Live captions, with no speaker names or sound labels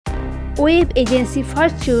Web Agency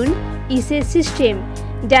Fortune is a system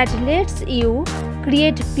that lets you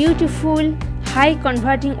create beautiful,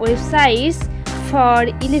 high-converting websites for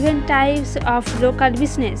 11 types of local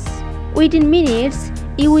business. Within minutes,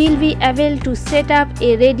 you will be able to set up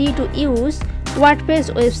a ready-to-use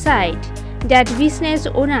WordPress website that business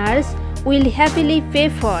owners will happily pay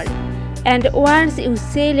for. And once you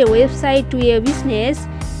sell a website to a business,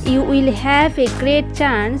 you will have a great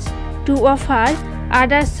chance to offer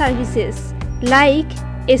other services like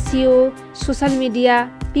SEO, social media,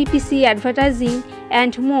 PPC advertising,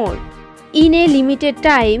 and more. In a limited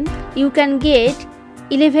time, you can get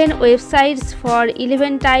 11 websites for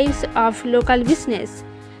 11 types of local business,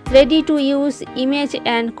 ready to use image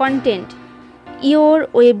and content, your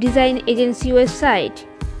web design agency website,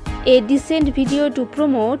 a decent video to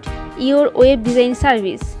promote your web design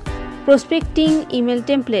service, prospecting email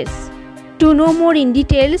templates. To know more in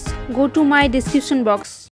details, go to my description box.